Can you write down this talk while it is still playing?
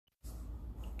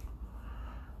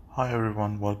Hi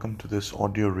everyone, welcome to this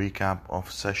audio recap of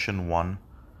session 1.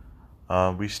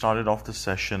 We started off the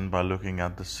session by looking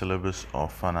at the syllabus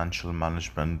of financial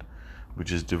management,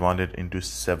 which is divided into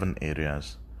 7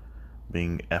 areas,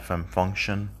 being FM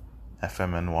function,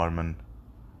 FM environment,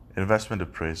 investment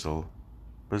appraisal,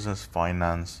 business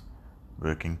finance,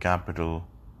 working capital,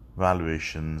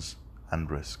 valuations, and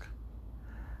risk.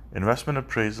 Investment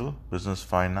appraisal, business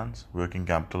finance, working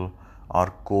capital are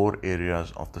core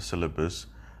areas of the syllabus,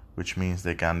 which means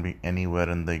they can be anywhere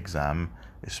in the exam,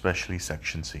 especially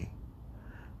section C.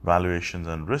 Valuations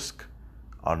and risk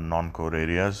are non-core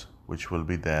areas, which will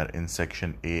be there in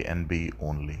section A and B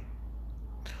only.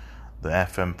 The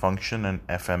FM function and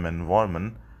FM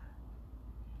environment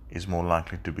is more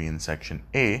likely to be in section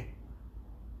A,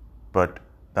 but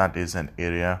that is an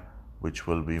area which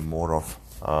will be more of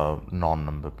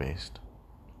non-number based.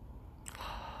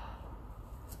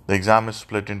 The exam is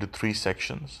split into 3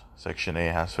 sections. Section A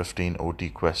has 15 OT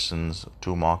questions,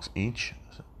 2 marks each.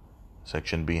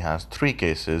 Section B has 3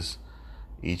 cases.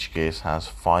 Each case has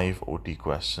 5 OT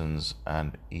questions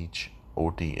and each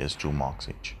OT is 2 marks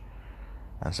each.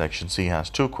 And section C has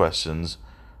 2 questions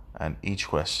and each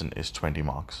question is 20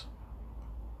 marks.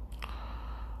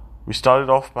 We started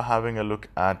off by having a look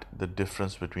at the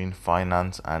difference between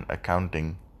finance and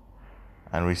accounting,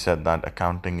 and we said that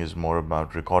accounting is more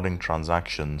about recording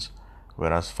transactions,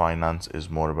 whereas finance is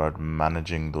more about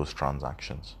managing those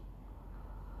transactions.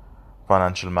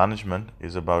 Financial management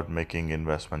is about making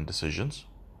investment decisions,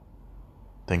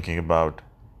 thinking about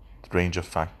the range of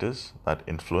factors that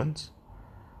influence,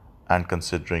 and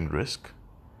considering risk,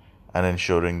 and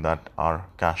ensuring that our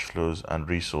cash flows and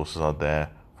resources are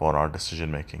there for our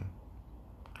decision making.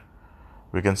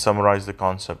 We can summarize the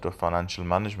concept of financial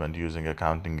management using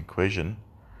accounting equation,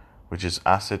 which is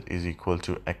asset is equal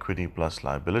to equity plus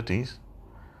liabilities.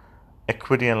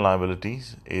 Equity and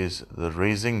liabilities is the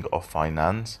raising of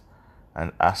finance,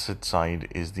 and asset side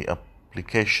is the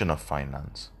application of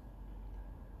finance.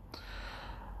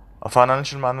 A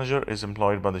financial manager is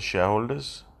employed by the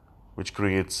shareholders, which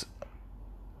creates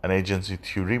an agency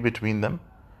theory between them,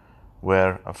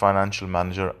 where a financial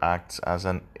manager acts as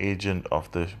an agent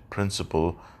of the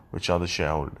principal, which are the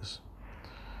shareholders.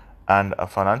 And a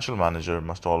financial manager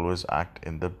must always act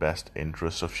in the best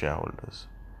interests of shareholders.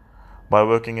 By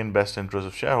working in best interests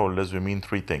of shareholders, we mean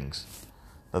 3 things: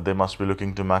 that they must be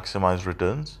looking to maximize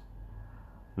returns,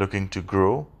 looking to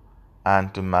grow,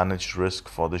 and to manage risk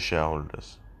for the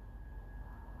shareholders.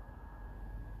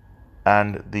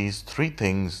 And these 3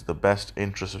 things, the best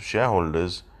interest of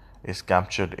shareholders, is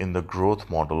captured in the growth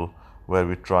model, where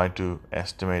we try to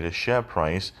estimate a share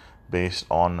price based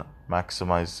on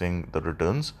maximizing the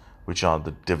returns, which are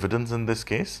the dividends in this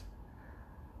case.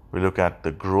 We look at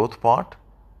the growth part,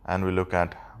 and we look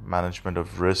at management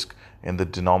of risk in the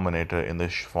denominator in the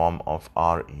form of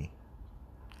RE.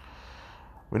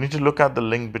 We need to look at the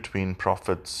link between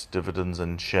profits, dividends,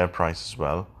 and share price as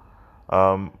well.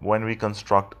 When we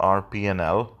construct our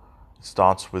P&L, it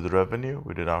starts with revenue.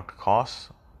 We deduct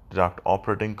costs, deduct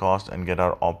operating costs, and get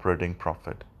our operating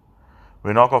profit.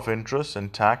 We knock off interest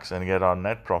and tax and get our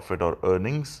net profit or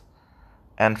earnings.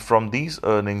 And from these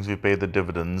earnings, we pay the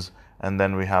dividends, and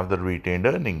then we have the retained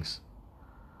earnings.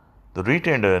 The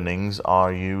retained earnings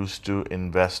are used to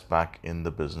invest back in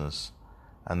the business,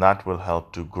 and that will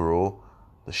help to grow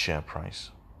the share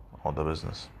price of the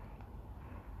business.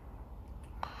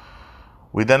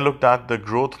 We then looked at the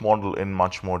growth model in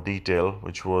much more detail,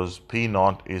 which was P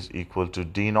naught is equal to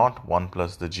D naught, 1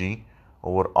 plus the G,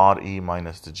 over RE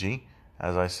minus the G.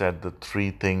 As I said, the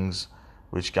 3 things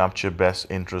which capture best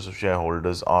interest of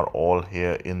shareholders are all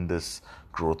here in this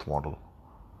growth model.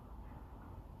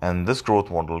 And this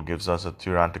growth model gives us a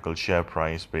theoretical share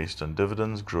price based on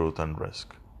dividends, growth, and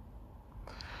risk.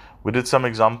 We did some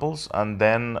examples, and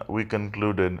then we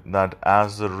concluded that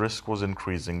as the risk was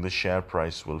increasing, the share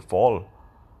price will fall.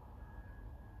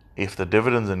 If the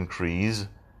dividends increase,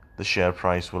 the share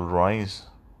price will rise.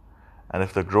 And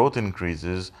if the growth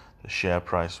increases, the share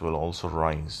price will also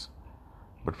rise,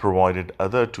 but provided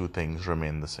other 2 things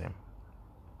remain the same.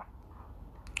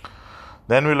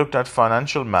 Then we looked at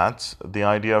financial maths, the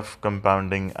idea of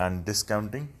compounding and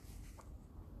discounting.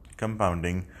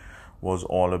 Compounding was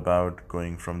all about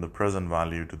going from the present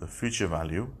value to the future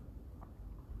value,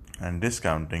 and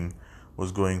discounting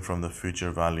was going from the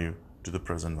future value to the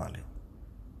present value.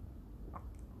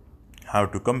 How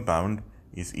to compound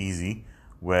is easy,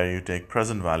 where you take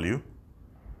present value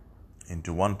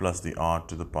into 1 plus the r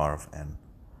to the power of n,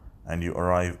 and you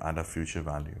arrive at a future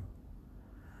value.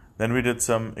 Then we did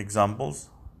some examples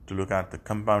to look at the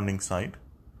compounding side,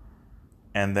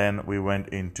 and then we went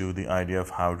into the idea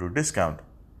of how to discount.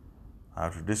 how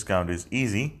to discount is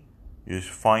easy. You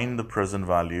find the present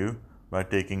value by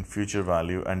taking future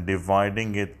value and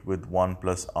dividing it with 1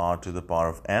 plus r to the power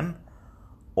of n,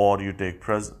 or you take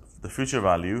the future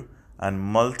value and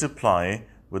multiply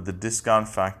with the discount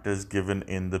factors given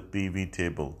in the PV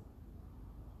table.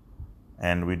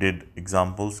 And we did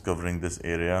examples covering this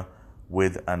area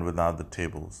with and without the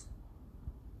tables.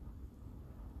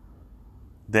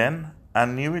 Then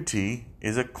annuity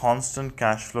is a constant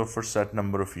cash flow for set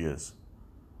number of years,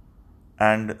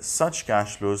 and such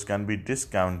cash flows can be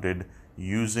discounted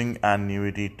using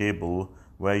annuity table,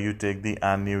 where you take the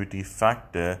annuity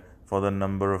factor for the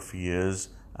number of years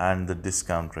and the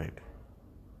discount rate.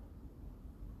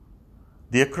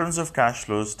 The occurrence of cash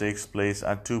flows takes place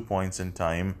at 2 points in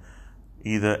time,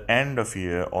 either end of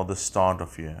year or the start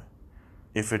of year.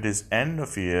 If it is end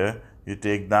of year, you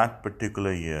take that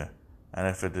particular year, and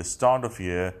if it is start of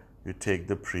year, you take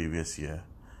the previous year.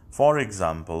 For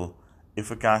example, if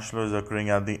a cash flow is occurring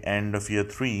at the end of year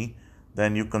 3,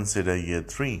 then you consider year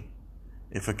 3.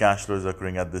 If a cash flow is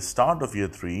occurring at the start of year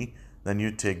 3, then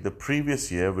you take the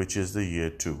previous year, which is the year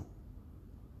 2.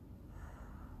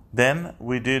 Then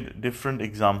we did different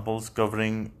examples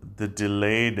covering the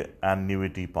delayed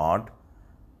annuity part,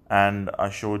 and I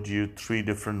showed you 3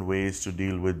 different ways to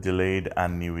deal with delayed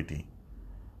annuity.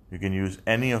 You can use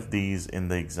any of these in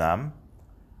the exam.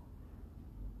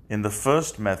 In the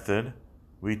first method,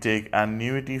 we take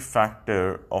annuity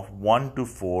factor of 1 to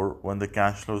 4 when the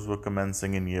cash flows were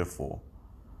commencing in year 4.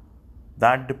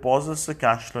 That deposits the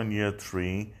cash flow in year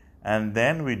 3, and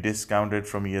then we discount it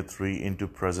from year 3 into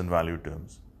present value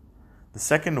terms. The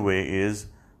second way is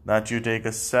that you take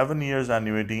a 7 years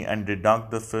annuity and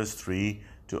deduct the first 3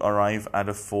 to arrive at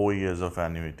a 4 years of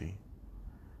annuity.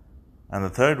 And the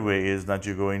third way is that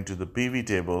you go into the PV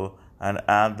table and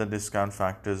add the discount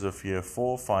factors of year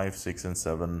 4, 5, 6, and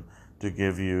 7 to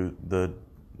give you the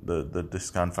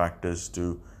discount factors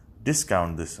to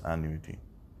discount this annuity.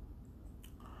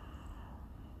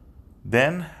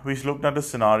 Then we looked at a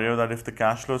scenario that if the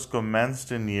cash flows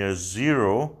commenced in year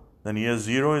 0, then year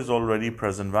 0 is already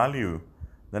present value.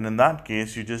 Then in that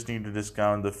case, you just need to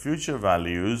discount the future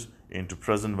values into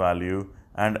present value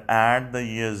and add the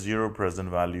year 0 present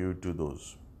value to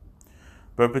those.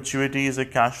 Perpetuity is a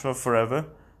cash flow forever.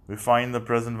 We find the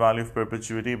present value of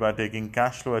perpetuity by taking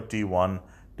cash flow at T1,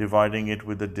 dividing it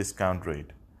with the discount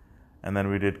rate. And then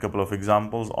we did a couple of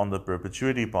examples on the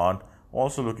perpetuity part,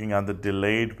 also looking at the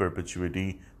delayed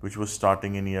perpetuity, which was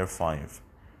starting in year 5.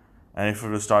 And if it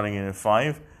was starting in year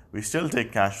 5, we still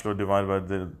take cash flow divided by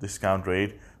the discount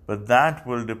rate, but that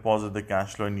will deposit the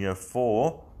cash flow in year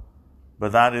 4,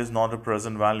 but that is not a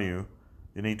present value.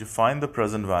 You need to find the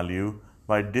present value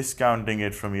by discounting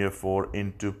it from year 4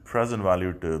 into present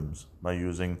value terms by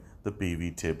using the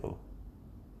PV table.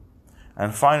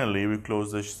 And finally, we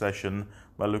close this session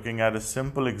by looking at a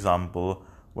simple example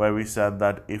where we said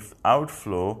that if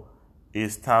outflow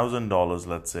is $1,000,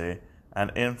 let's say,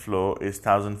 and inflow is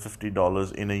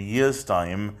 $1,050 in a year's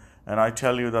time, and I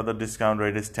tell you that the discount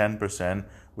rate is 10%,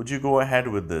 would you go ahead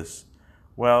with this?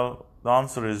 Well, the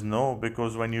answer is no,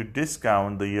 because when you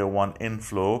discount the year 1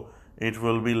 inflow, it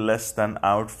will be less than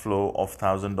outflow of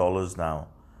 $1,000 now,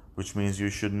 which means you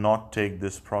should not take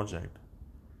this project.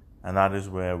 And that is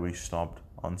where we stopped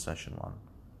on session 1.